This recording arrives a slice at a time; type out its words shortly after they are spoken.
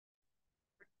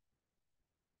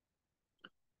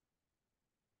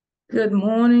Good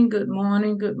morning, good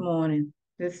morning, good morning.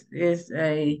 This is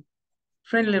a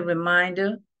friendly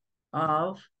reminder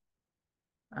of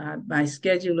my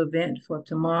scheduled event for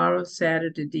tomorrow,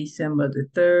 Saturday, December the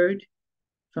 3rd,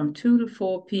 from 2 to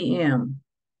 4 p.m.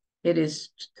 It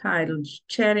is titled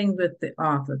Chatting with the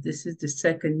Author. This is the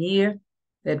second year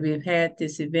that we've had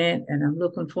this event, and I'm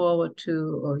looking forward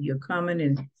to your coming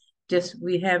and just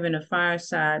we having a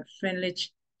fireside friendly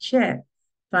chat,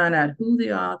 find out who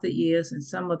the author is and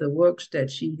some of the works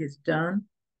that she has done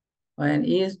and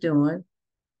is doing.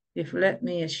 If you let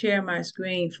me share my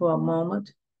screen for a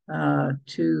moment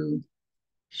to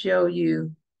show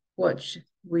you what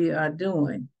we are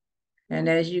doing. And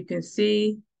as you can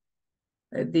see,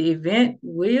 the event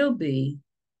will be,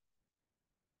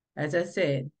 as I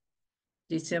said,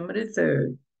 December the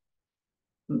 3rd,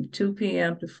 from 2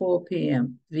 p.m. to 4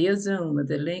 p.m. via Zoom.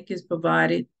 The link is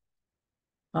provided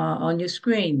on your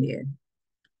screen there.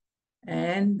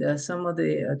 And some of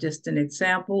the, just an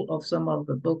example of some of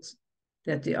the books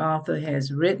that the author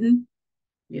has written.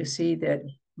 You see that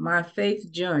My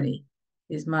Faith Journey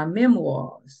is my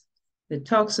memoirs that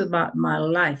talks about my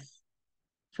life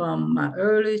from my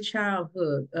early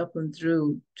childhood up and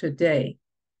through today.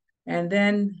 And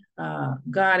then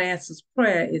God Answers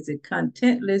Prayer is a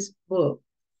contentless book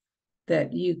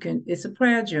that you can, it's a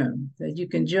prayer journal that you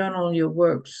can journal your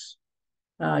works,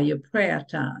 your prayer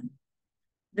time.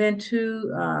 Then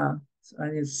an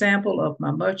example of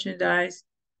my merchandise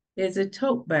is a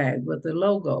tote bag with the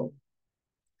logo.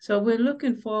 So we're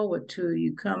looking forward to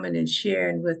you coming and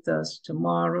sharing with us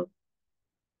tomorrow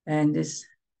and just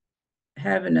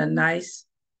having a nice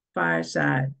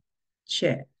fireside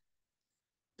chat.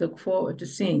 Look forward to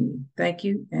seeing you. Thank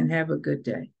you and have a good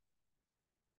day.